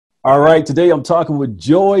All right, today I'm talking with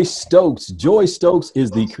Joy Stokes. Joy Stokes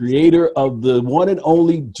is the creator of the one and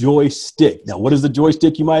only JoiStik. Now, what is the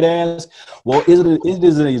JoiStik, you might ask? Well, it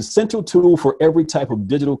is an essential tool for every type of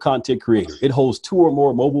digital content creator. It holds 2 or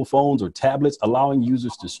more mobile phones or tablets, allowing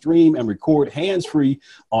users to stream and record hands-free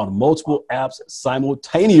on multiple apps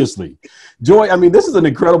simultaneously. Joy, I mean, this is an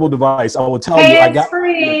incredible device. I will tell you, I got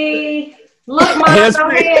hands-free. Look, mom, no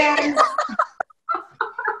hands-free. hands.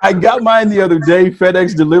 I got mine the other day.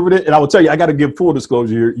 FedEx delivered it. And I will tell you, I got to give full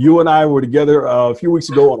disclosure here. You and I were together a few weeks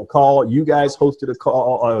ago on a call. You guys hosted a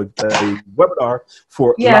webinar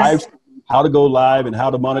for Yes. how to go live and how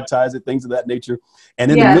to monetize it, things of that nature. And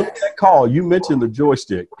in the Yes. middle of that call, you mentioned the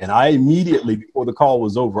JoiStik. And I immediately, before the call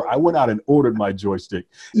was over, I went out and ordered my JoiStik.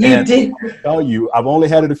 You And did. I tell you, I've only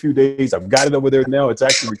had it a few days. I've got it over there now. It's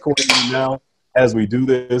actually recording me now as we do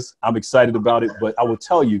this. I'm excited about it. But I will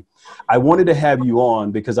tell you, I wanted to have you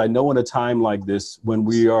on because I know in a time like this, when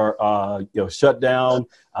we are shut down,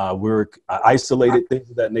 we're isolated, things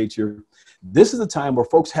of that nature. This is a time where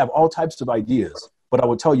folks have all types of ideas, but I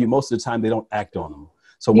will tell you most of the time they don't act on them.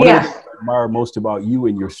 So one of the things I admire most about you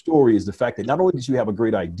and your story is the fact that not only did you have a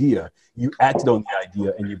great idea, you acted on the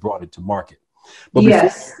idea and you brought it to market. But before we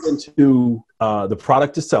get into the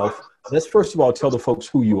product itself, let's first of all tell the folks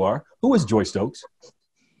who you are. Who is Joy Stokes?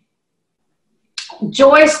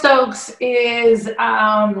 Joy Stokes is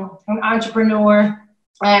an entrepreneur.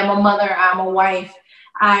 I am a mother. I'm a wife.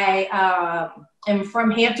 I am from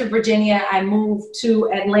Hampton, Virginia. I moved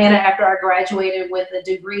to Atlanta after I graduated with a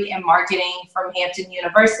degree in marketing from Hampton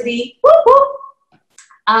University. Woo woo.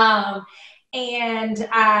 And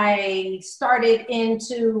I started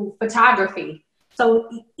into photography. So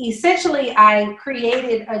essentially, I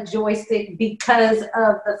created a JoiStik because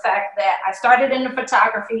of the fact that I started into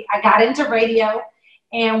photography. I got into radio.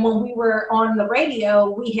 And when we were on the radio,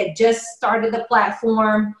 we had just started the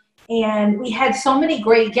platform. And we had so many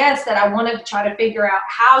great guests that I wanted to try to figure out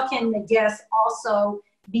how can the guests also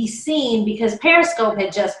be seen, because Periscope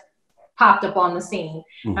had just popped up on the scene.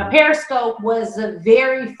 Mm-hmm. Now, Periscope was the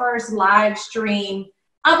very first live stream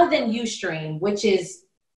other than Ustream, which is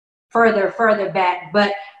further back,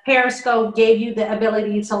 but Periscope gave you the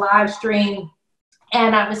ability to live stream.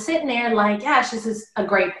 And I was sitting there like, gosh, this is a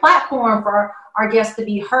great platform for our guests to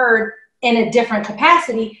be heard in a different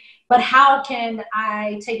capacity, but how can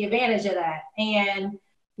I take advantage of that? And,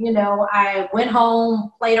 you know, I went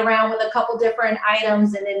home, played around with a couple different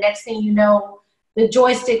items, and the next thing you know, the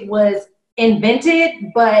JoiStik was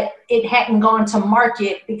invented, but it hadn't gone to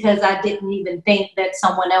market because I didn't even think that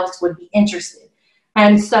someone else would be interested.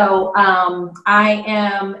 And so I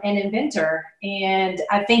am an inventor, and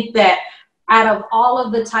I think that out of all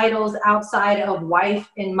of the titles outside of wife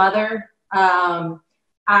and mother,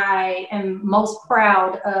 I am most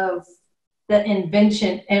proud of the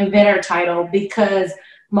inventor title, because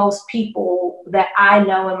most people that I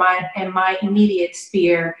know in my immediate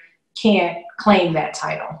sphere can't claim that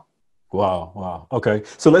title. Wow. Wow. Okay.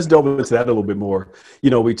 So let's delve into that a little bit more.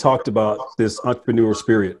 You know, we talked about this entrepreneurial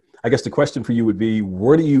spirit. I guess the question for you would be,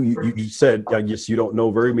 where do you said, I guess you don't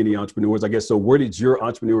know very many entrepreneurs, I guess. So where did your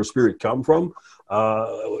entrepreneurial spirit come from?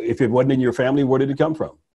 If it wasn't in your family, where did it come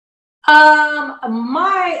from?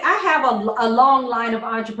 I have a long line of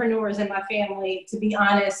entrepreneurs in my family, to be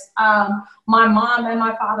honest. My mom and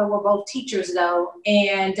my father were both teachers though.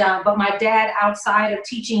 And, but my dad, outside of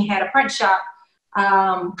teaching, had a print shop,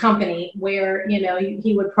 company where, you know,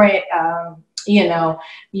 he would print, you know,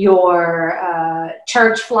 your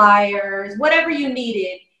church flyers, whatever you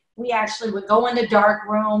needed. We actually would go in the dark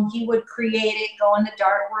room. He would create it, go in the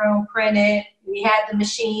dark room, print it. We had the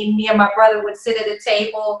machine. Me and my brother would sit at a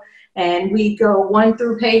table and we'd go 1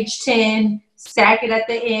 through page 10, stack it at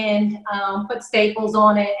the end, put staples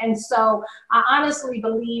on it. And so I honestly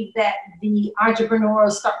believe that the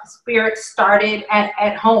entrepreneurial spirit started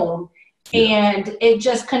at home. And it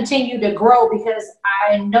just continued to grow because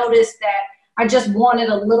I noticed that I just wanted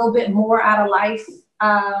a little bit more out of life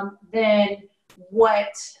than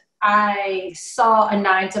what I saw a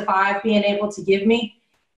 9-to-5 being able to give me.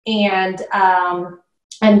 And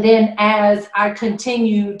then as I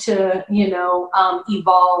continued to, you know,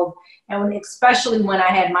 evolve, and especially when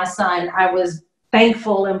I had my son, I was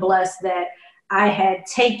thankful and blessed that I had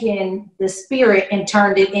taken the spirit and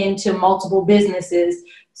turned it into multiple businesses,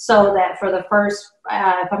 so that for the first,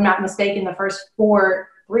 if I'm not mistaken, the first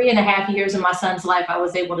 3.5 years of my son's life, I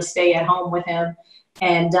was able to stay at home with him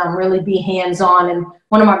and really be hands-on. And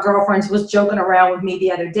one of my girlfriends was joking around with me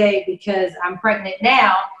the other day because I'm pregnant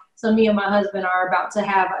now. So me and my husband are about to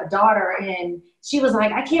have a daughter, and she was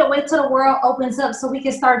like, I can't wait till the world opens up so we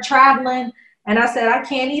can start traveling. And I said, I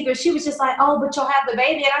can't either. She was just like, oh, but you'll have the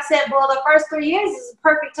baby. And I said, well, the first 3 years is a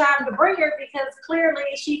perfect time to bring her because clearly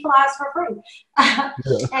she flies for free.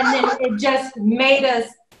 And then it just made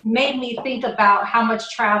me think about how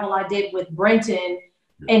much travel I did with Brenton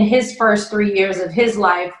in his first 3 years of his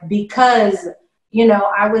life, because, you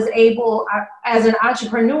know, I was able, as an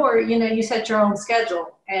entrepreneur, you know, you set your own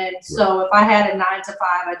schedule. And so if I had a 9 to 5,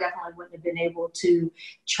 I definitely wouldn't have been able to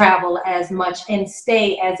travel as much and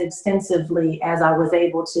stay as extensively as I was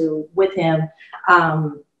able to with him,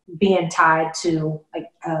 being tied to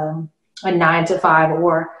a 9 to 5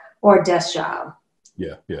 or a desk job.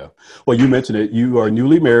 Yeah, yeah. Well, you mentioned it. You are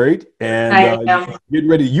newly married, and I am. getting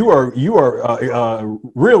ready. You are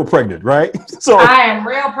real pregnant, right? So I am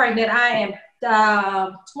real pregnant. I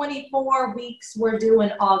am 24 weeks. We're due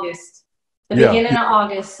in August, the beginning of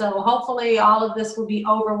August. So hopefully all of this will be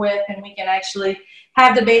over with, and we can actually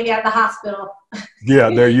have the baby at the hospital. Yeah,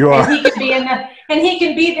 there you are. And he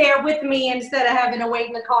can be there with me instead of having to wait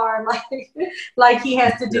in the car like he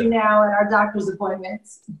has to do now at our doctor's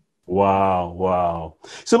appointments. Wow, wow.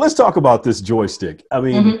 So let's talk about this JoiStik. I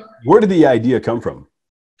mean, where did the idea come from?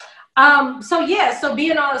 So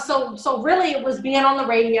really it was being on the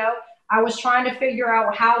radio. I was trying to figure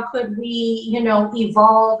out how could we, you know,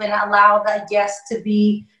 evolve and allow the guests to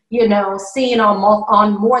be, you know, seen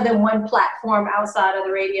on more than one platform outside of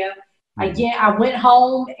the radio. Again, I went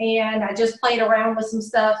home and I just played around with some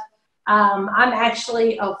stuff. I'm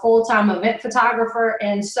actually a full-time event photographer,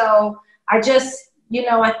 and so I just, you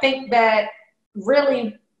know, I think that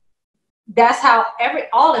really that's how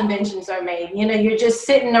all inventions are made. You know, you're just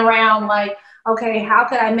sitting around like, okay, how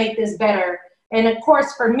could I make this better? And of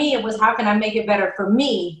course, for me, it was how can I make it better for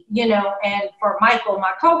me, you know, and for Michael,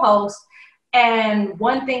 my co-host. And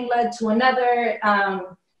one thing led to another.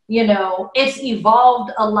 You know, it's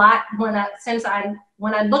evolved a lot when I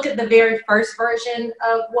look at the very first version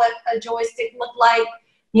of what a JoiStik looked like.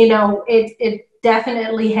 You know, it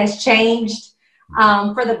definitely has changed.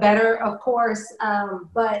 For the better, of course,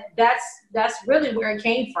 but that's really where it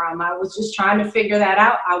came from. I was just trying to figure that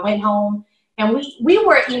out. I went home and we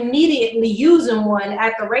were immediately using one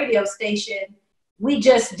at the radio station. I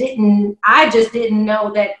just didn't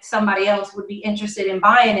know that somebody else would be interested in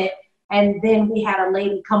buying it. And then we had a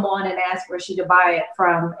lady come on and ask where she could buy it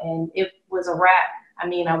from, and it was a wrap. I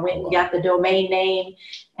mean, I went and got the domain name,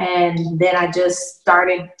 and then I just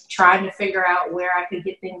started trying to figure out where I could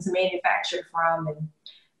get things manufactured from. And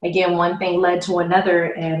again, one thing led to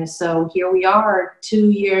another. And so here we are 2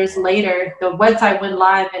 years later. The website went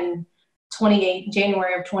live in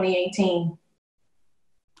January of 2018.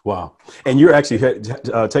 Wow. And you're actually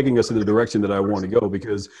taking us in the direction that I want to go,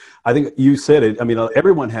 because I think you said it. I mean,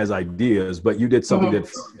 everyone has ideas, but you did something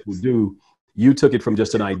that people do. You took it from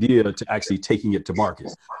just an idea to actually taking it to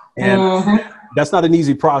market. And that's not an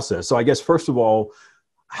easy process. So I guess, first of all,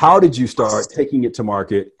 how did you start taking it to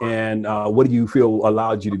market, and what do you feel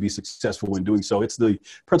allowed you to be successful in doing so? It's the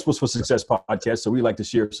Principles for Success podcast, so we like to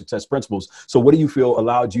share success principles. So what do you feel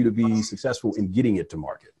allowed you to be successful in getting it to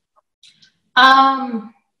market?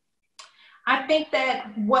 I think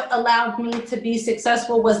that what allowed me to be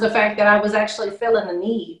successful was the fact that I was actually feeling the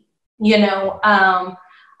need. You know,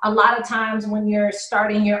 a lot of times when you're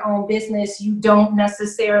starting your own business, you don't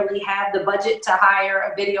necessarily have the budget to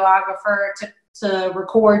hire a videographer to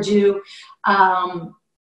record you. And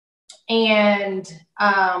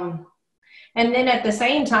then at the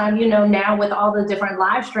same time, you know, now with all the different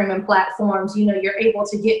live streaming platforms, you know, you're able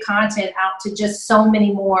to get content out to just so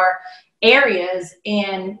many more areas.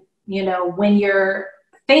 And, you know, when you're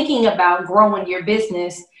thinking about growing your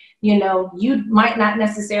business, you know, you might not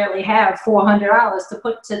necessarily have $400 to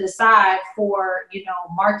put to the side for, you know,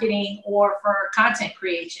 marketing or for content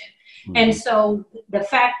creation. And so the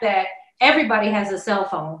fact that everybody has a cell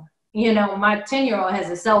phone, you know, my 10-year-old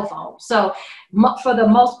has a cell phone. So for the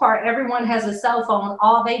most part, everyone has a cell phone.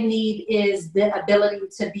 All they need is the ability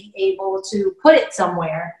to be able to put it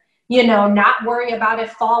somewhere, you know, not worry about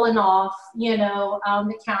it falling off, you know,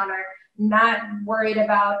 the counter, not worried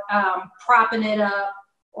about propping it up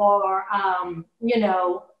or, you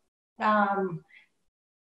know, the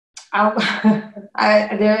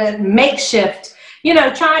makeshifft, you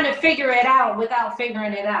know, trying to figure it out without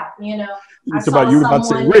figuring it out, you know. You were about to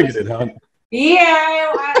say rigging it, huh?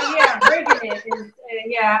 Yeah, rigging it.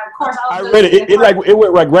 Yeah, of course. I read it. It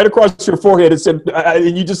went like right across your forehead. It said,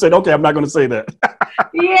 and you just said, "Okay, I'm not going to say that."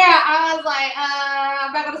 Yeah, I was like,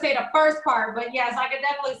 I'm not going to say the first part, but yes, I could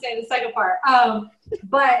definitely say the second part.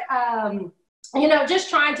 You know, just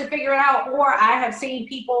trying to figure it out. Or I have seen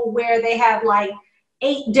people where they have like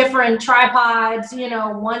 8 different tripods. You know,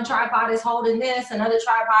 one tripod is holding this, another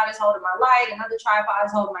tripod is holding my light, another tripod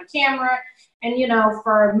is holding my camera. And, you know,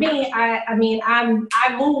 for me, I mean,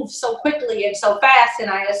 I move so quickly and so fast, and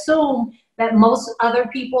I assume that most other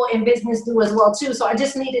people in business do as well too. So I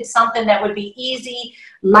just needed something that would be easy,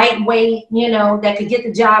 lightweight, you know, that could get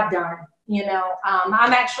the job done. You know,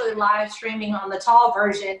 I'm actually live streaming on the tall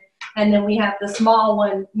version, and then we have the small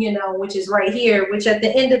one, you know, which is right here, which at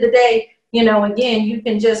the end of the day, you know, again, you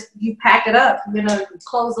can just, you pack it up, you know,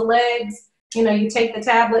 close the legs, you know, you take the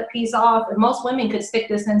tablet piece off, and most women could stick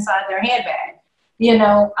this inside their handbag, you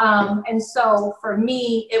know. And so for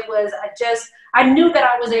me, it was, I knew that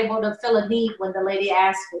I was able to fill a need when the lady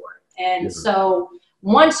asked for it. And so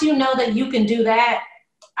once you know that you can do that,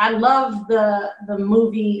 I love the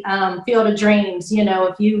movie Field of Dreams. You know,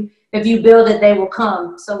 if you build it, they will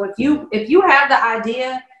come. So if you have the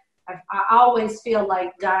idea, I always feel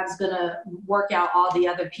like God's gonna work out all the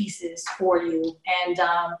other pieces for you. And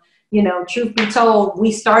you know, truth be told,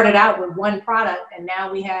 we started out with 1 product, and now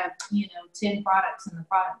we have, you know, 10 products in the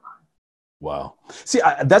product line. Wow. See,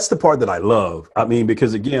 that's the part that I love. I mean,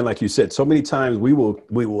 because again, like you said, so many times we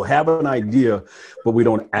will have an idea, but we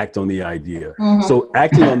don't act on the idea. So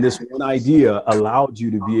acting on this one idea allowed you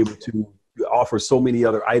to be able to offer so many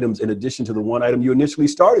other items in addition to the one item you initially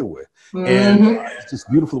started with. And it's just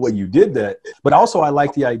beautiful the way you did that. But also I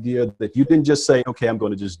like the idea that you didn't just say, okay, I'm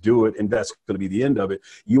going to just do it, and that's going to be the end of it.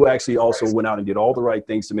 You actually also went out and did all the right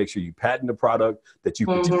things to make sure you patent the product, that you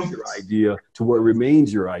protect your idea to where it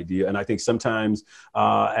remains your idea. And I think sometimes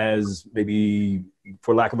as maybe,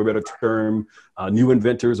 for lack of a better term, new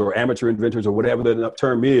inventors or amateur inventors or whatever the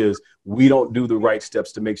term is, we don't do the right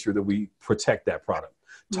steps to make sure that we protect that product.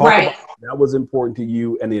 Talk about how that was important to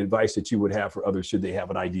you and the advice that you would have for others should they have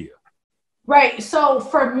an idea. Right. So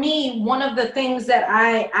for me, one of the things that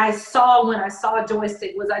I saw when I saw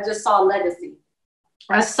JoiStik was, I just saw legacy.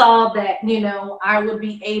 I saw that, you know, I would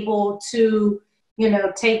be able to, you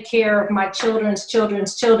know, take care of my children's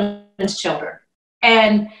children's children's children.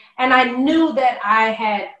 And I knew that I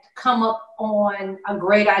had come up on a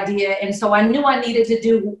great idea. And so I knew I needed to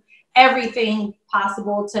do everything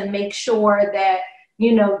possible to make sure that,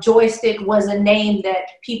 you know, JoiStik was a name that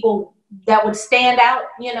that would stand out,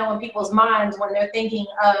 you know, in people's minds when they're thinking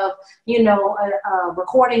of, you know, a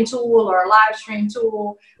recording tool or a live stream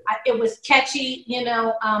tool. It was catchy, you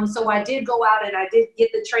know, so I did go out and I did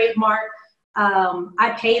get the trademark.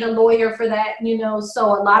 I paid a lawyer for that, you know, so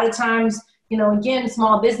a lot of times, you know, again,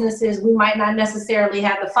 small businesses, we might not necessarily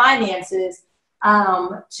have the finances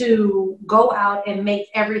to go out and make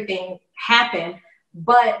everything happen.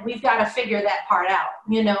 But we've got to figure that part out,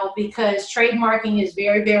 you know, because trademarking is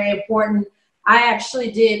very, very important. I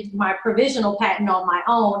actually did my provisional patent on my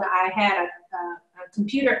own. I had a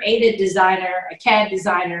computer-aided designer, a CAD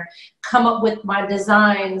designer, come up with my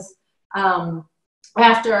designs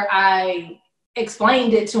after I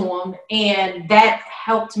explained it to him. And that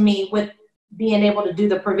helped me with being able to do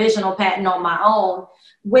the provisional patent on my own,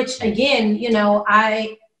 which, again, you know,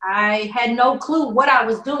 I had no clue what I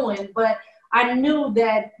was doing, but I knew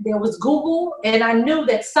that there was Google, and I knew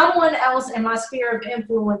that someone else in my sphere of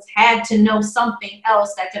influence had to know something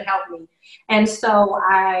else that could help me. And so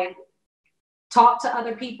I talked to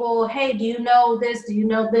other people. Hey, do you know this? Do you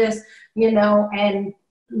know this? You know, and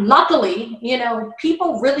luckily, you know,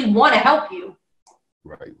 people really want to help you.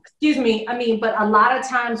 Right. Excuse me. I mean, but a lot of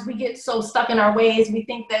times we get so stuck in our ways. We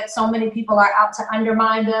think that so many people are out to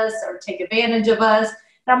undermine us or take advantage of us.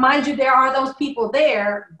 Now, mind you, there are those people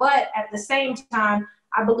there, but at the same time,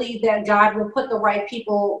 I believe that God will put the right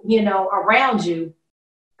people, you know, around you,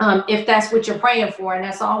 if that's what you're praying for. And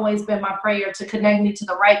that's always been my prayer, to connect me to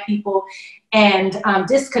the right people and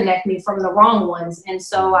disconnect me from the wrong ones. And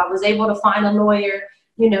so I was able to find a lawyer,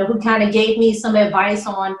 you know, who kind of gave me some advice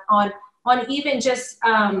on even just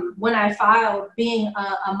when I filed, being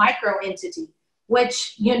a micro entity,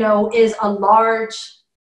 which, you know, is a large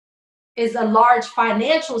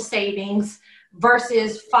financial savings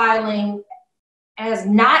versus filing as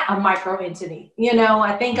not a micro entity. You know,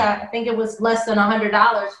 I think it was less than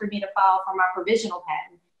 $100 for me to file for my provisional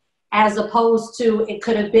patent, as opposed to it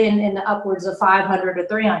could have been in the upwards of $500 or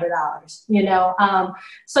 $300, you know.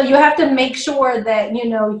 So you have to make sure that, you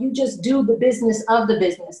know, you just do the business of the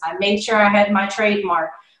business. I made sure I had my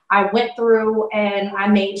trademark. I went through and I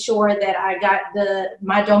made sure that I got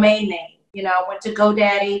my domain name. You know, I went to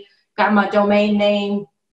GoDaddy, got my domain name,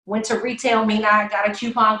 went to Retail Me Not, got a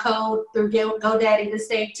coupon code through GoDaddy to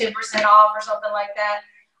save 10% off or something like that.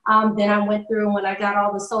 Then I went through and I got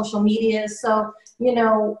all the social media. So, you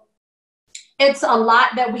know, it's a lot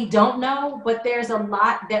that we don't know, but there's a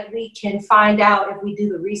lot that we can find out if we do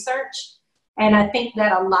the research. And I think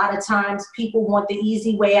that a lot of times people want the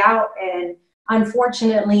easy way out. And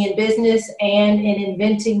unfortunately, in business and in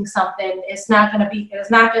inventing something, it's not going to be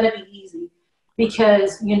easy,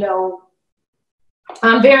 because, you know,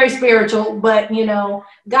 I'm very spiritual, but, you know,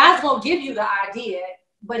 God's going to give you the idea,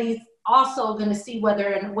 but he's also going to see whether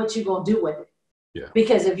and what you're going to do with it. Yeah.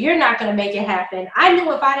 Because if you're not going to make it happen, I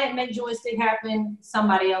knew if I didn't make JoiStik happen,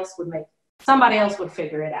 somebody else would make it. Somebody else would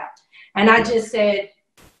figure it out. And I just said,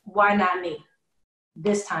 why not me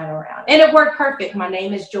this time around? And it worked perfect. My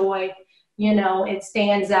name is Joy. You know, it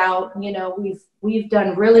stands out. You know, we've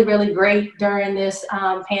done really, really great during this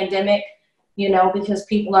pandemic, you know, because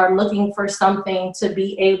people are looking for something to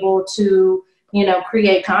be able to, you know,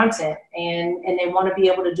 create content, and they want to be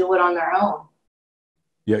able to do it on their own.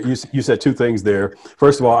 Yeah, you said two things there.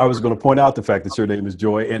 First of all, I was going to point out the fact that your name is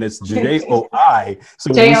Joy, and it's J-O-I.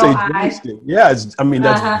 So when you say JoiStik, yeah, I mean,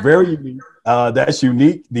 that's very unique. That's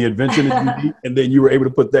unique. The invention is unique. And then you were able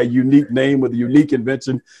to put that unique name with a unique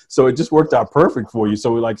invention. So it just worked out perfect for you.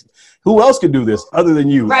 So like, who else could do this other than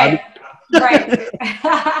you? Right. Right.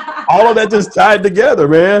 All of that just tied together,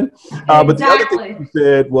 man. But the other thing you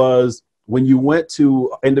said was, when you went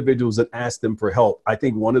to individuals and asked them for help, I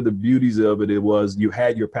think one of the beauties of it was you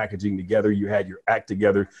had your packaging together, you had your act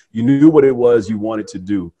together, you knew what it was you wanted to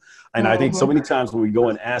do. And I think so many times when we go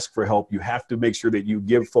and ask for help, you have to make sure that you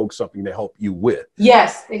give folks something to help you with.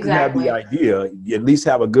 Yes, exactly. You have the idea, you at least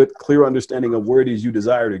have a good, clear understanding of where it is you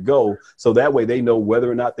desire to go. So that way they know whether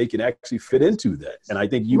or not they can actually fit into that. And I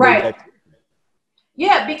think you made that.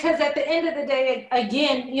 Yeah, because at the end of the day,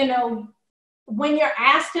 again, you know, when you're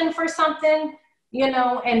asking for something, you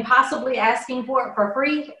know, and possibly asking for it for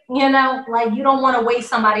free, you know, like, you don't want to waste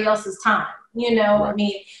somebody else's time, you know. I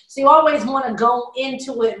mean, so you always want to go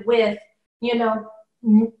into it with, you know,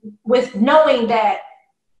 with knowing that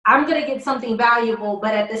I'm going to get something valuable,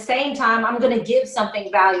 but at the same time, I'm going to give something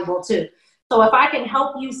valuable too. So if I can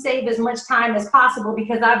help you save as much time as possible,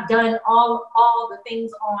 because I've done all the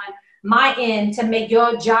things on my end to make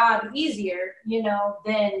your job easier, you know,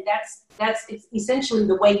 then that's essentially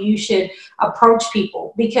the way you should approach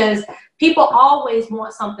people, because people always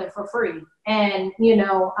want something for free. And, you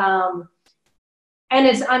know, and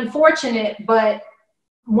it's unfortunate, but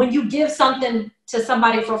when you give something to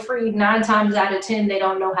somebody for free, 9 times out of 10, they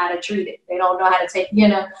don't know how to treat it. They don't know how to take, you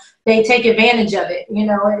know, they take advantage of it. You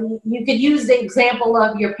know, you could use the example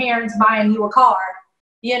of your parents buying you a car.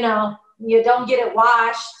 You know, you don't get it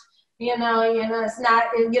washed. You know, it's not,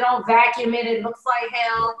 you don't vacuum it, it looks like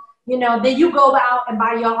hell, you know, then you go out and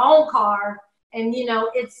buy your own car, and, you know,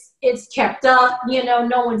 it's kept up, you know,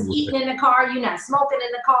 no one's eating in the car, you're not smoking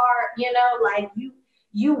in the car, you know, like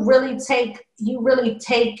you really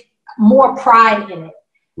take more pride in it.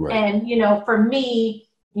 Right. And, you know, for me,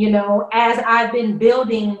 you know, as I've been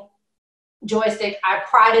building JoiStik, I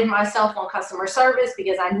prided myself on customer service,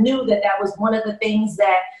 because I knew that was one of the things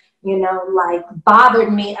that, you know, like,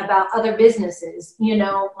 bothered me about other businesses. You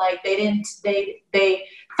know, like, they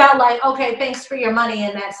felt like, okay, thanks for your money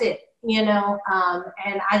and that's it, you know.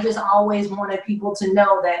 And I just always wanted people to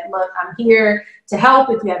know that, look, I'm here to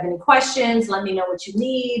help. If you have any questions, let me know what you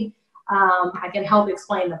need. I can help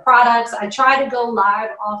explain the products. I try to go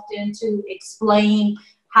live often to explain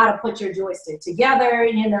how to put your JoiStik together,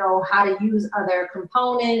 you know, how to use other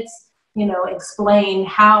components, you know, explain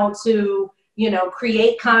how to, you know,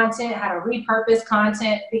 create content, how to repurpose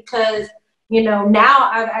content, because, you know, now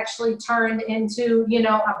I've actually turned into, you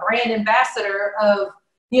know, a brand ambassador of,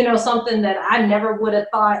 you know, something that I never would have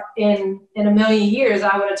thought in a million years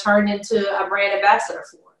I would have turned into a brand ambassador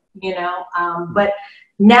for, you know. But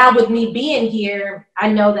now with me being here, I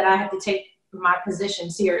know that I have to take my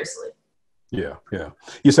position seriously. Yeah, yeah.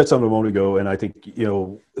 You said something a moment ago, and I think, you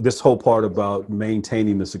know, this whole part about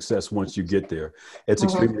maintaining the success once you get there, it's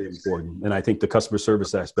extremely important. And I think the customer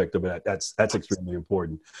service aspect of it, that's extremely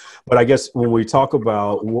important. But I guess when we talk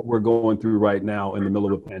about what we're going through right now in the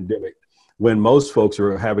middle of a pandemic, when most folks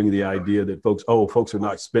are having the idea that folks are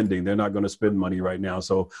not spending, they're not going to spend money right now,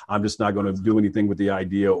 so I'm just not going to do anything with the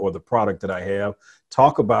idea or the product that I have.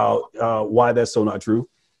 Talk about why that's so not true.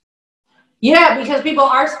 Yeah, because people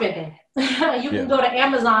are spending. You can go to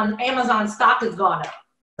Amazon stock has gone up.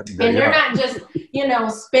 And they're not just, you know,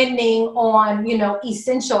 spending on, you know,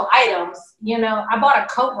 essential items. You know, I bought a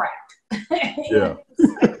coat rack. Yeah.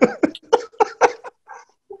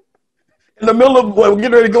 In the middle of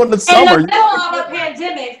getting ready to go into summer. In the middle of a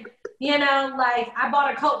pandemic, you know, like, I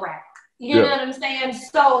bought a coat rack. You know what I'm saying?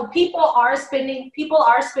 So people are spending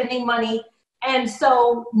money. And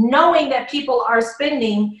so knowing that people are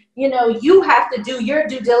spending, you know, you have to do your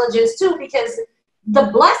due diligence too, because the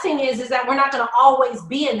blessing is that we're not going to always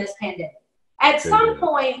be in this pandemic. At some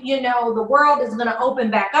point, you know, the world is going to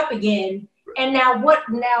open back up again. And now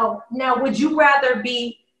now would you rather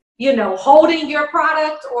be, you know, holding your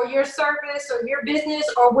product or your service or your business,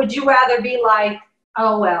 or would you rather be like,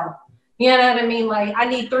 oh, well, you know what I mean? Like, I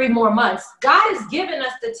need 3 more months. God has given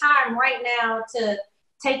us the time right now to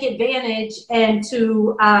take advantage and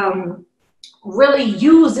to really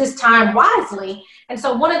use this time wisely. And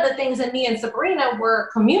so one of the things that me and Sabrina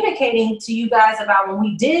were communicating to you guys about when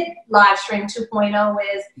we did live stream 2.0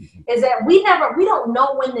 is that we don't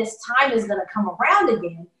know when this time is going to come around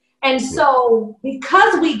again. And so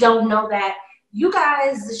because we don't know that, you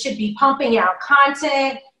guys should be pumping out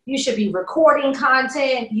content. You should be recording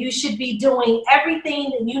content. You should be doing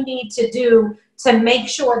everything that you need to do to make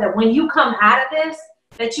sure that when you come out of this,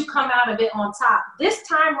 that you come out of it on top. This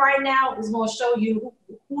time right now is going to show you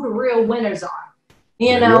who the real winners are,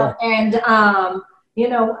 you know? And, you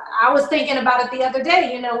know, I was thinking about it the other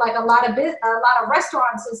day, you know, like a lot of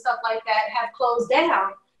restaurants and stuff like that have closed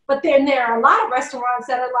down, but then there are a lot of restaurants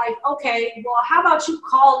that are like, okay, well, how about you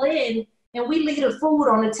call in and we leave the food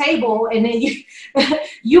on the table, and then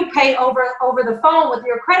you pay over the phone with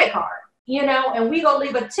your credit card, you know, and we go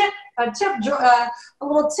leave a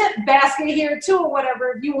little tip basket here too, or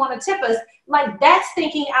whatever, if you want to tip us. Like, that's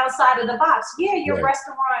thinking outside of the box. Yeah, your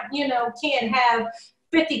restaurant, you know, can't have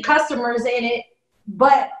 50 customers in it,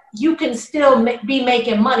 but you can still be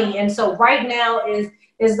making money. And so right now is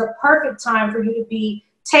the perfect time for you to be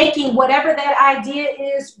taking whatever that idea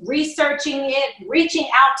is, researching it, reaching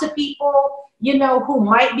out to people, you know, who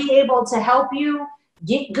might be able to help you,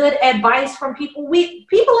 get good advice from people.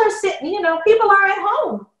 People are sitting, you know, people are at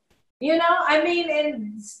home, you know, I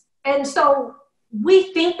mean, and so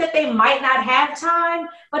we think that they might not have time,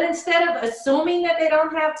 but instead of assuming that they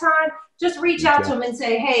don't have time, just reach out to them and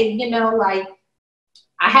say, hey, you know, like,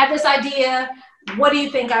 I have this idea. What do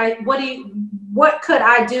you think what could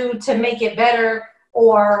I do to make it better?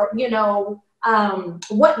 Or, you know,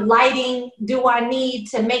 what lighting do I need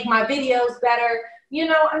to make my videos better? You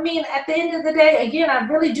know, I mean, at the end of the day, again, I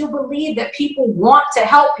really do believe that people want to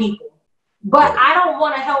help people, but I don't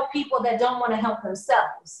want to help people that don't want to help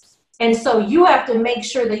themselves. And so you have to make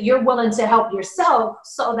sure that you're willing to help yourself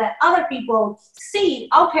so that other people see,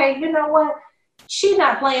 okay, you know what? She's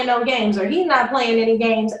not playing no games, or he's not playing any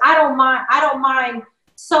games. I don't mind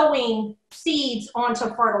sowing seeds onto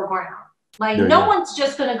fertile ground. Like, no one's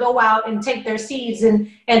just going to go out and take their seeds and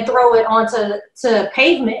throw it onto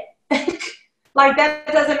pavement. Like, that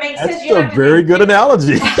doesn't make sense. That's a very good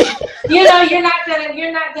analogy. You know, you're not going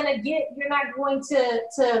to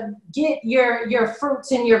get your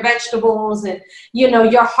fruits and your vegetables and, you know,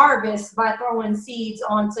 your harvest by throwing seeds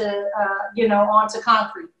onto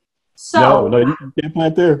concrete. So no, you can't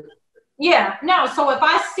plant there. Yeah, no. So if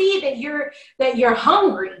I see that you're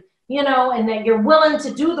hungry, you know, and that you're willing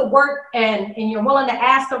to do the work, and you're willing to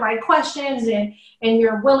ask the right questions, and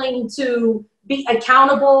you're willing to be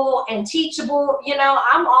accountable and teachable, you know,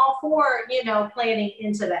 I'm all for, you know, planning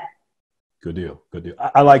into that. Good deal. Good deal.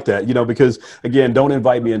 I like that, you know, because again, don't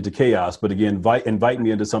invite me into chaos, but again, invite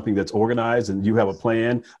me into something that's organized, and you have a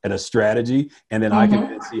plan and a strategy, and then I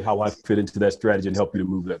can see how I fit into that strategy and help you to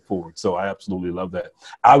move that forward. So I absolutely love that.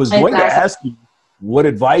 I was going to ask you what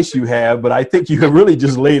advice you have, but I think you have really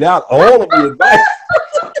just laid out all of the advice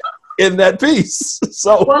in that piece.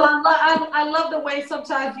 So well, I love the way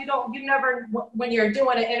sometimes you never, when you're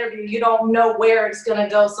doing an interview, you don't know where it's going to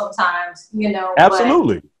go sometimes, you know.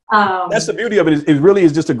 Absolutely. That's the beauty of it. It really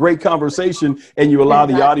is just a great conversation, and you allow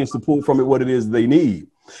the audience to pull from it what it is they need.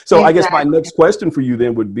 So I guess my next question for you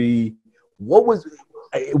then would be, what was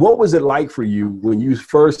it like for you when you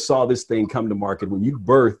first saw this thing come to market, when you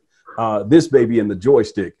birthed this baby in the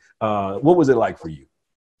JoiStik? What was it like for you?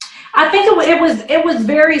 I think it was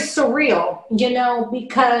very surreal, you know,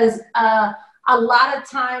 because a lot of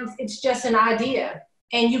times it's just an idea,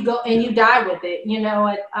 and you go and you die with it, you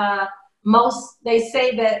know. They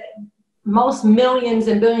say that most millions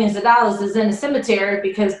and billions of dollars is in the cemetery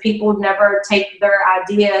because people never take their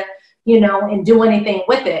idea, you know, and do anything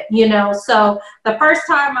with it, you know. So the first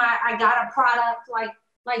time I got a product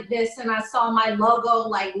like this, and I saw my logo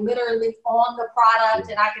like literally on the product,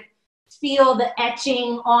 and I could feel the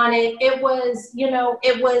etching on it. It was, you know,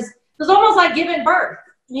 it was almost like giving birth,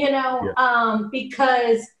 you know,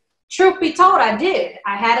 because truth be told, I did.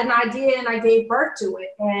 I had an idea and I gave birth to it,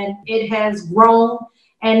 and it has grown.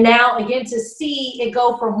 And now again, to see it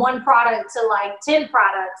go from one product to like 10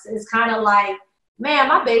 products is kind of like, man,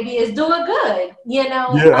 my baby is doing good, you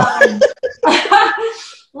know. Yeah.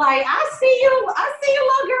 Like, I see you,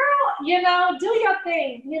 little girl, you know, do your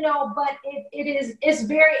thing, you know. But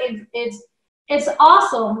it's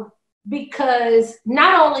awesome because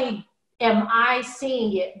not only am I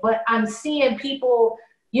seeing it, but I'm seeing people,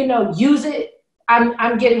 you know, use it.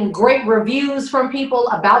 I'm getting great reviews from people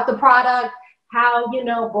about the product, how, you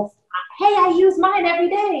know, hey, I use mine every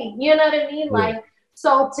day. You know what I mean? Yeah. Like,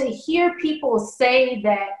 so to hear people say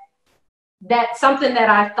that something that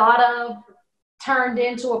I thought of turned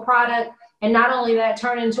into a product, and not only that,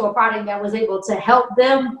 turned into a product that was able to help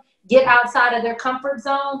them get outside of their comfort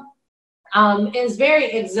zone, is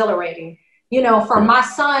very exhilarating. You know, for my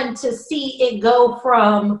son to see it go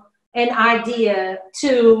from an idea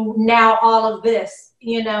to now all of this,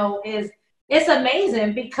 you know, it's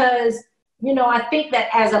amazing because, you know, I think that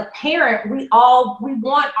as a parent, we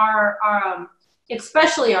want our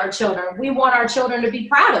especially our children, we want our children to be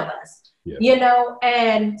proud of us, you know.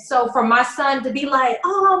 And so for my son to be like,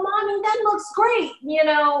 oh, mommy, that looks great, you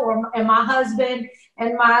know, and my husband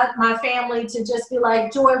and my family to just be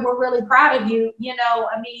like, Joy, we're really proud of you, you know.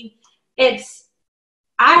 I mean,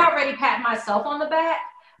 I already pat myself on the back,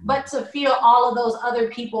 but to feel all of those other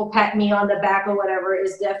people pat me on the back or whatever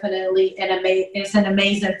is definitely an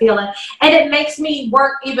amazing feeling. And it makes me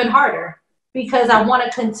work even harder because I want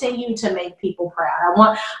to continue to make people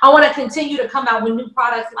proud. I want to continue to come out with new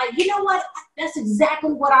products. Like, you know what? That's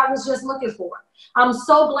exactly what I was just looking for. I'm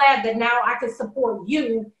so glad that now I can support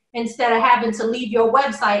you instead of having to leave your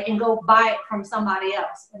website and go buy it from somebody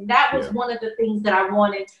else. And that was one of the things that I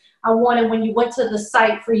wanted. I wanted when you went to the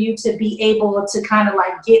site for you to be able to kind of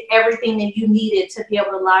like get everything that you needed to be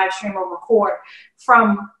able to live stream or record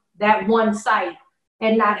from that one site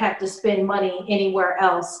and not have to spend money anywhere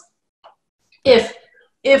else. If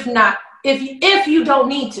you don't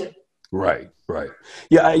need to. Right.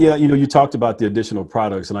 Yeah. You know, you talked about the additional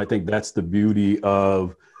products, and I think that's the beauty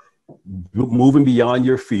of moving beyond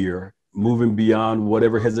your fear, moving beyond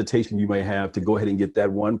whatever hesitation you may have to go ahead and get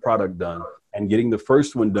that one product done. And getting the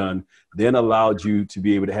first one done then allowed you to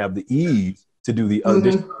be able to have the ease to do the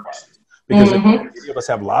additional products. Because many of us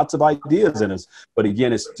have lots of ideas in us, but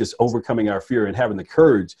again, it's just overcoming our fear and having the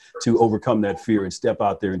courage to overcome that fear and step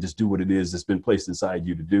out there and just do what it is that's been placed inside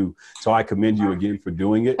you to do. So I commend you again for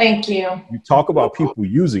doing it. Thank you. You talk about people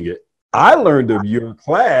using it. I learned of your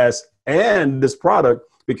class and this product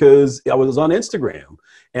because I was on Instagram,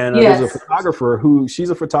 and there's a photographer she's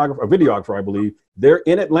a videographer, I believe. They're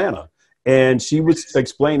in Atlanta. And she was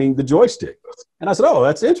explaining the JoiStik. And I said, oh,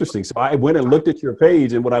 that's interesting. So I went and looked at your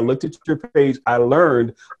page. And when I looked at your page, I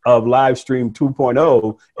learned of Livestream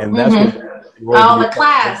 2.0. And that's what the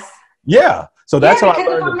class. Yeah. So that's how I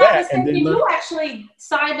learned of that. And then you actually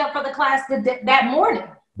signed up for the class that morning.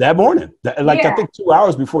 That morning. I think 2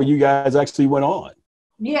 hours before you guys actually went on.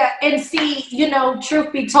 Yeah. And see, you know,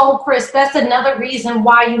 truth be told, Chris, that's another reason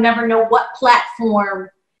why you never know what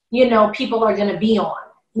platform, you know, people are going to be on.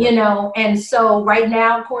 You know, and so right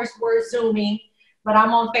now, of course, we're Zooming, but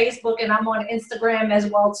I'm on Facebook and I'm on Instagram as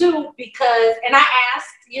well, too, because, and I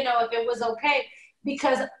asked, you know, if it was okay,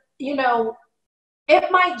 because, you know, it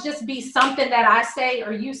might just be something that I say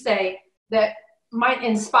or you say that might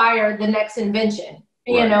inspire the next invention,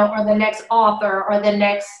 you know, or the next author or the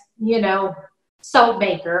next, you know, soap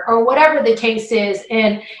maker or whatever the case is.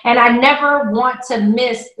 And I never want to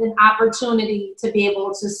miss an opportunity to be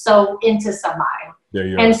able to sew into somebody.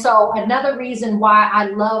 And so another reason why I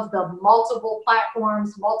love the multiple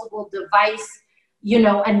platforms, multiple device, you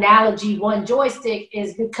know, analogy, one joystick,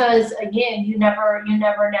 is because, again, you never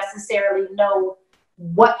necessarily know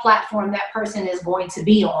what platform that person is going to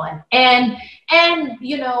be on. And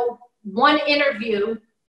you know, one interview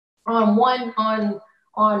on one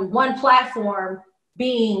platform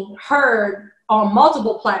being heard on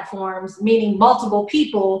multiple platforms, meaning multiple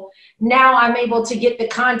people, now I'm able to get the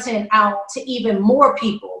content out to even more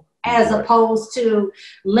people, as opposed to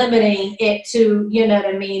limiting it to, you know what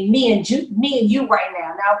I mean, me and you right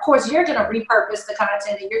now. Now, of course, you're going to repurpose the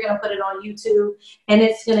content and you're going to put it on YouTube and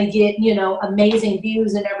it's going to get, you know, amazing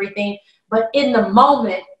views and everything. But in the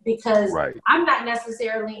moment, because I'm not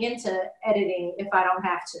necessarily into editing if I don't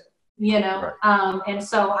have to, you know, and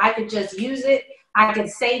so I could just use it. I could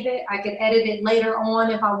save it. I could edit it later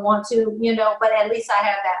on if I want to, you know, but at least I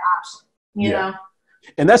have that option, you know.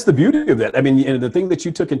 And that's the beauty of that. I mean, and the thing that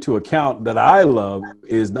you took into account that I love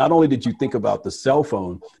is not only did you think about the cell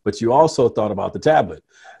phone, but you also thought about the tablet.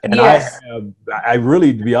 And I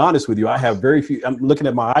really, to be honest with you, I have very few. I'm looking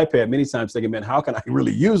at my iPad many times thinking, man, how can I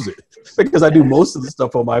really use it? Because I do most of the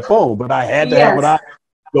stuff on my phone, but I had to have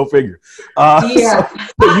Go figure. Yeah.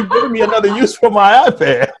 So you've given me another use for my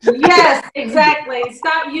iPad. Yes, exactly.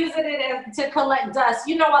 Stop using it to collect dust.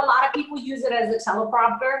 You know, a lot of people use it as a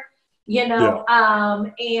teleprompter, you know,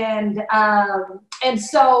 and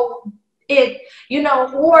so it, you know,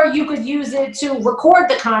 or you could use it to record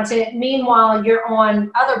the content. Meanwhile, you're on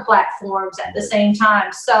other platforms at the same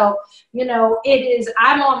time. So, you know,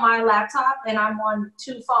 I'm on my laptop and I'm on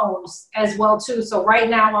 2 phones as well too. So right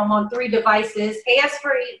now I'm on 3 devices,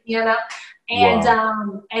 hands-free, you know, and,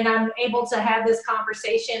 and I'm able to have this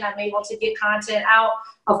conversation. I'm able to get content out.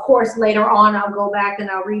 Of course, later on, I'll go back and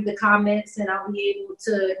I'll read the comments and I'll be able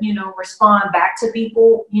to, you know, respond back to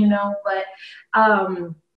people, you know, but,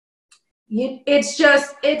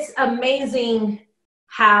 it's amazing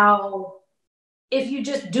how, if you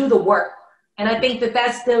just do the work, and I think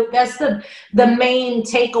that's the main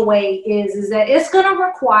takeaway is that it's going to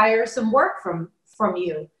require some work from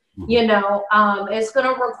you. You know, it's going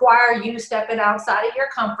to require you stepping outside of your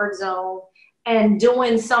comfort zone and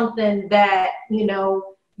doing something that, you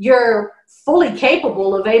know, you're fully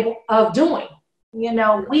capable of doing. You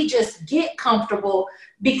know, we just get comfortable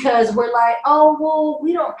because we're like, oh, well,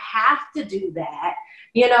 we don't have to do that.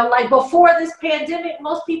 You know, like before this pandemic,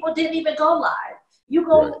 most people didn't even go live. You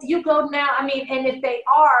go now. I mean, and if they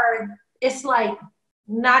are, it's like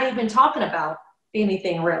not even talking about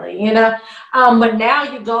anything really, you know. But now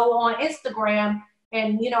you go on Instagram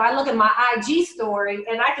and, you know, I look at my IG story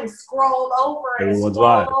and I can scroll over and scroll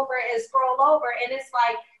over and it's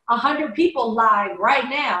like 100 people live right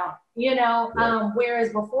now, you know,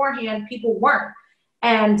 whereas beforehand people weren't.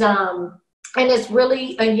 And it's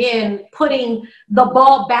really, again, putting the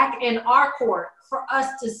ball back in our court for us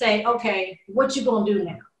to say, okay, what you gonna do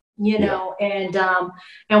now? You know,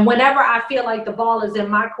 and whenever I feel like the ball is in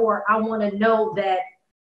my court, I want to know that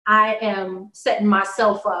I am setting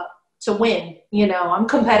myself up to win. You know, I'm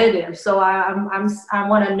competitive, so I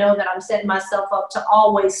want to know that I'm setting myself up to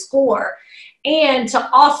always score, and to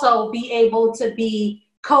also be able to be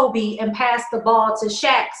Kobe and pass the ball to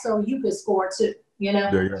Shaq, so you could score too. You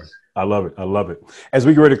know. There you go. I love it. I love it. As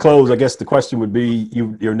we get ready to close, I guess the question would be: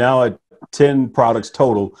 you're now at 10 products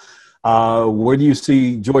total. Where do you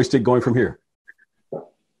see JoiStik going from here?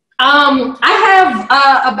 I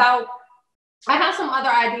have some other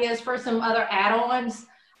ideas for some other add-ons,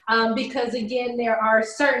 because again, there are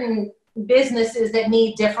certain businesses that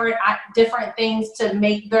need different things to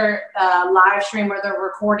make their live stream or their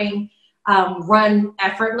recording run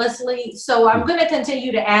effortlessly. So I'm going to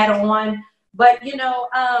continue to add on, but you know,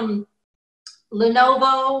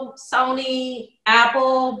 Lenovo, Sony,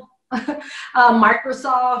 Apple,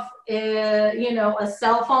 Microsoft, you know, a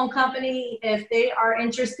cell phone company, if they are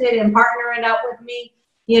interested in partnering up with me,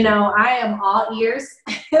 you know, I am all ears.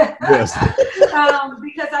 Yes.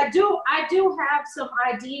 Because I do have some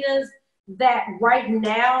ideas that right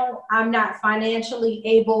now I'm not financially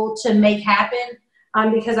able to make happen,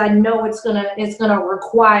 because I know it's gonna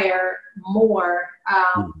require more.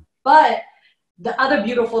 But the other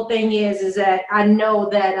beautiful thing is that I know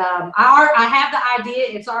that I have the idea.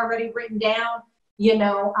 It's already written down, you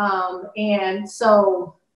know, and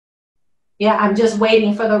so, yeah, I'm just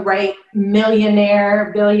waiting for the right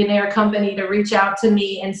millionaire, billionaire company to reach out to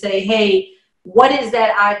me and say, hey, what is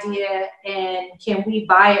that idea? And can we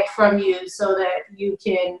buy it from you so that you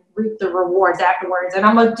can reap the rewards afterwards? And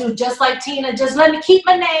I'm going to do just like Tina, just let me keep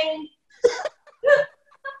my name.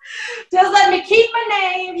 Just let me keep my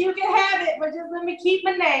name. You can have it, but just let me keep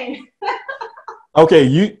my name. Okay,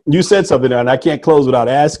 you said something there, and I can't close without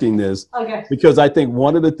asking this. Okay. Because I think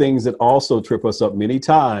one of the things that also trip us up many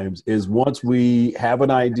times is once we have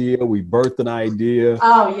an idea, we birth an idea.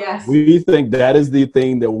 Oh, yes. We think that is the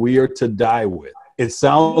thing that we are to die with. It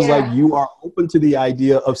sounds like you are open to the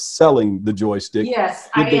idea of selling the JoiStik. Yes,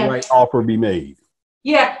 I am. If the right offer be made.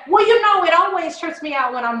 Yeah. Well, you know, it always trips me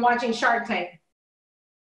out when I'm watching Shark Tank.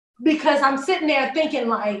 Because I'm sitting there thinking,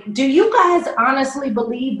 like, do you guys honestly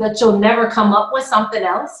believe that you'll never come up with something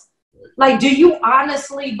else? Like, do you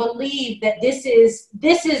honestly believe that this is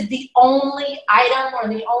the only item or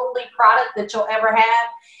the only product that you'll ever have?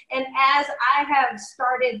 And as I have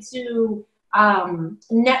started to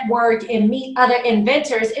network and meet other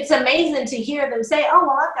inventors, it's amazing to hear them say, oh,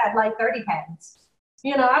 well, I've got like 30 patents.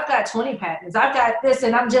 You know, I've got 20 patents. I've got this.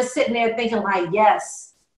 And I'm just sitting there thinking, like, yes.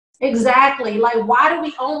 Exactly. Like, why do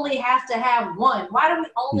we only have to have one? Why do we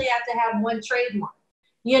only have to have one trademark?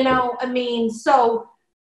 You know, I mean, so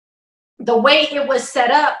the way it was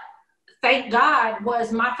set up, thank God,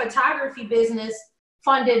 was my photography business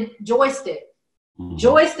funded JoiStik.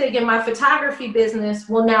 JoiStik and my photography business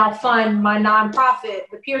will now fund my nonprofit,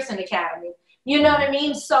 the Pearson Academy. You know what I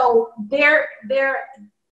mean? So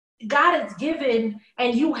God is given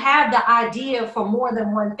and you have the idea for more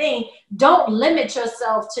than one thing, don't limit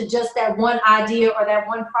yourself to just that one idea or that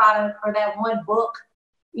one product or that one book.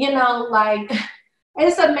 You know, like,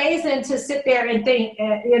 it's amazing to sit there and think,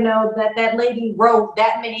 you know, that that lady wrote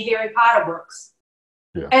that many Harry Potter books.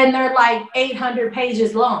 Yeah. And they're like 800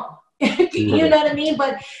 pages long. You know what I mean?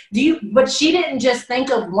 But she didn't just think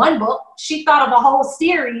of one book. She thought of a whole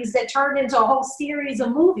series that turned into a whole series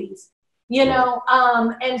of movies, you know?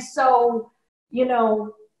 And so, you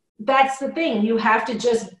know, that's the thing. You have to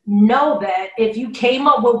just know that if you came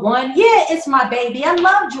up with one, yeah, it's my baby. I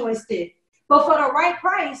love JoiStik. But for the right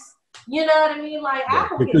price, you know what I mean? Like, I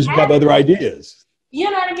will because you have other ideas. You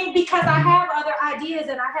know what I mean? Because I have other ideas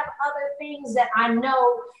and I have other things that I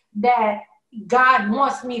know that God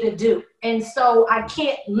wants me to do. And so I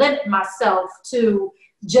can't limit myself to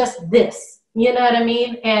just this. You know what I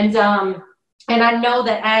mean? And I know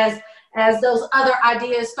that as those other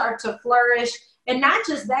ideas start to flourish, and not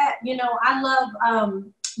just that, you know, I love,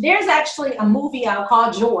 there's actually a movie out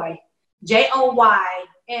called Joy, Joy,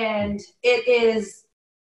 and it is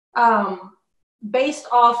based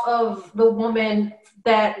off of the woman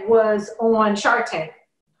that was on Shark Tank,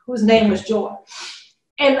 whose name was Joy.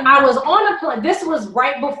 And I was on a plane. This was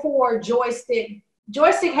right before JoiStik.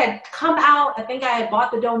 JoiStik had come out. I think I had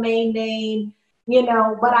bought the domain name, you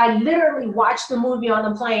know, but I literally watched the movie on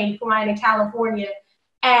the plane flying to California.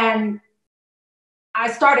 And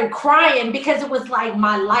I started crying because it was like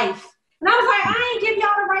my life. And I was like, I ain't give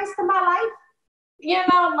y'all the rights to my life. You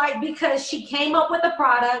know, like, because she came up with a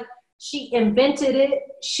product. She invented it,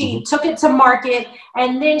 she took it to market,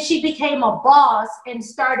 and then she became a boss and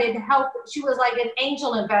started helping. She was like an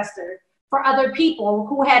angel investor for other people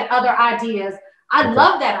who had other ideas. I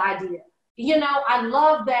love that idea. You know, I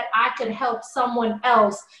love that I could help someone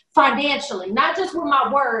else financially, not just with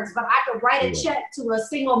my words, but I could write a check to a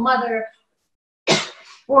single mother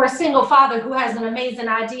or a single father who has an amazing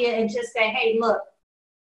idea and just say, hey, look,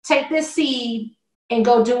 take this seed and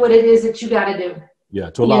go do what it is that you got to do. Yeah,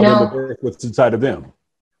 to allow them to birth what's inside of them.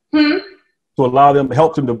 To allow them,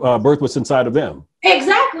 help them to birth what's inside of them.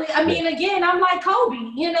 Exactly. I mean, again, I'm like Kobe.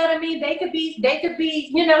 You know what I mean? They could be,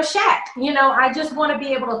 you know, Shaq. You know, I just want to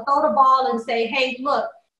be able to throw the ball and say, hey, look,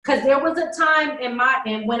 because there was a time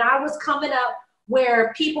when I was coming up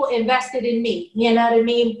where people invested in me. You know what I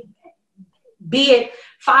mean? Be it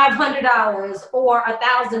 $500 or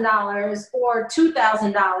 $1,000 or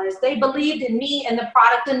 $2,000. They believed in me and the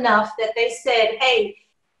product enough that they said, hey,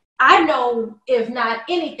 I know if not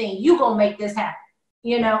anything, you gonna make this happen,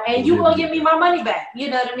 you know, and you gonna give me my money back.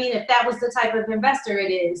 You know what I mean? If that was the type of investor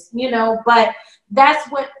it is, you know, but that's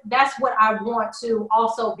what I want to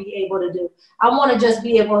also be able to do. I want to just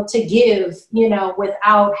be able to give, you know,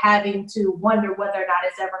 without having to wonder whether or not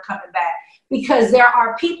it's ever coming back. Because there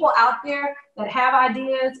are people out there that have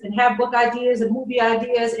ideas and have book ideas and movie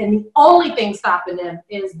ideas, and the only thing stopping them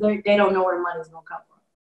is they don't know where the money's going to come from.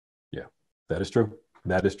 Yeah, that is true.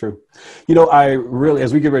 That is true. You know, I really,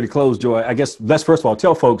 as we get ready to close, Joy, I guess let's first of all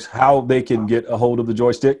tell folks how they can get a hold of the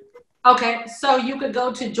JoiStik. Okay, so you could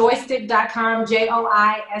go to joistik.com,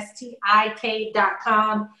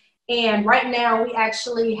 JoiStik.com. And right now we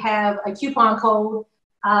actually have a coupon code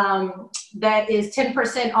that is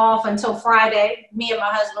 10% off until Friday. Me and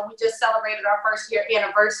my husband, we just celebrated our first year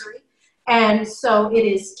anniversary. And so it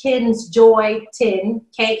is Ken's Joy 10,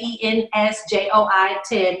 KENSJOI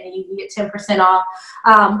 10, and you can get 10% off.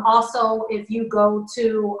 Also, if you go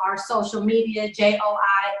to our social media, JOI_STIK,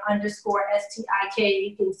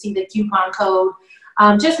 you can see the coupon code.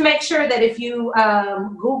 Just make sure that if you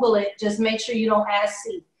Google it, just make sure you don't add a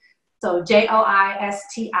C. So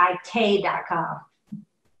JOISTIK.com.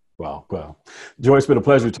 Wow. Joy, it's been a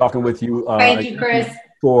pleasure talking with you. Thank you, Chris.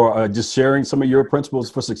 For just sharing some of your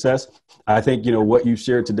principles for success. I think, you know, what you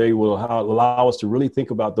shared today will allow us to really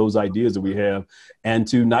think about those ideas that we have and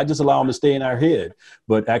to not just allow them to stay in our head,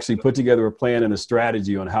 but actually put together a plan and a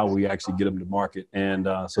strategy on how we actually get them to market. And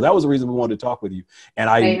so that was the reason we wanted to talk with you. And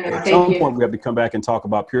at some point, we have to come back and talk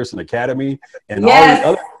about Pearson Academy and all the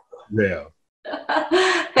other. Yeah.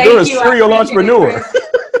 You're a serial entrepreneur.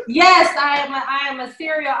 Yes, I am a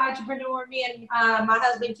serial entrepreneur. Me and my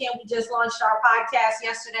husband Ken, we just launched our podcast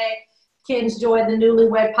yesterday. Ken's Joy, the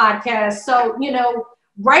Newlywed Podcast. So, you know,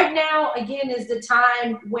 right now, again, is the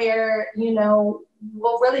time where, you know,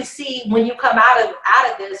 we'll really see when you come out of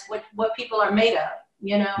this what people are made of,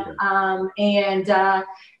 you know, and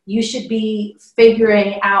you should be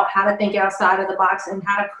figuring out how to think outside of the box and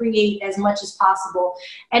how to create as much as possible.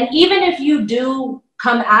 And even if you do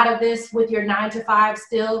come out of this with your 9-to-5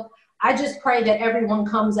 still, I just pray that everyone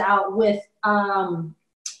comes out with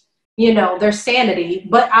you know, their sanity.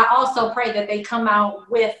 But I also pray that they come out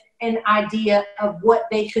with an idea of what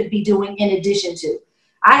they could be doing in addition to.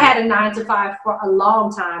 I had a 9 to 5 for a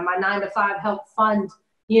long time. My 9 to 5 helped fund,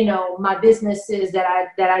 you know, my businesses that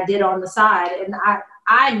I did on the side. And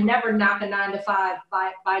I never knock a 9 to 5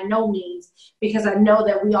 by no means, because I know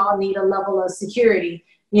that we all need a level of security,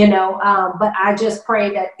 you know, but I just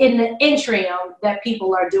pray that in the interim that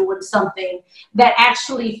people are doing something that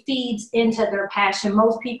actually feeds into their passion.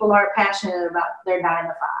 Most people aren't passionate about their 9 to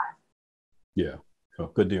 5. Yeah. Oh,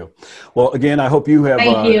 good deal. Well, again, I hope you have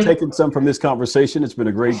taken some from this conversation. It's been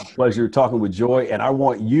a great pleasure talking with Joy. And I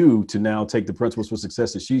want you to now take the principles for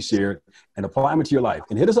success that she shared and apply them to your life.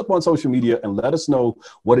 And hit us up on social media and let us know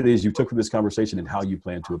what it is you took from this conversation and how you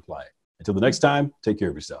plan to apply it. Until the next time, take care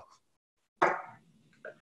of yourself.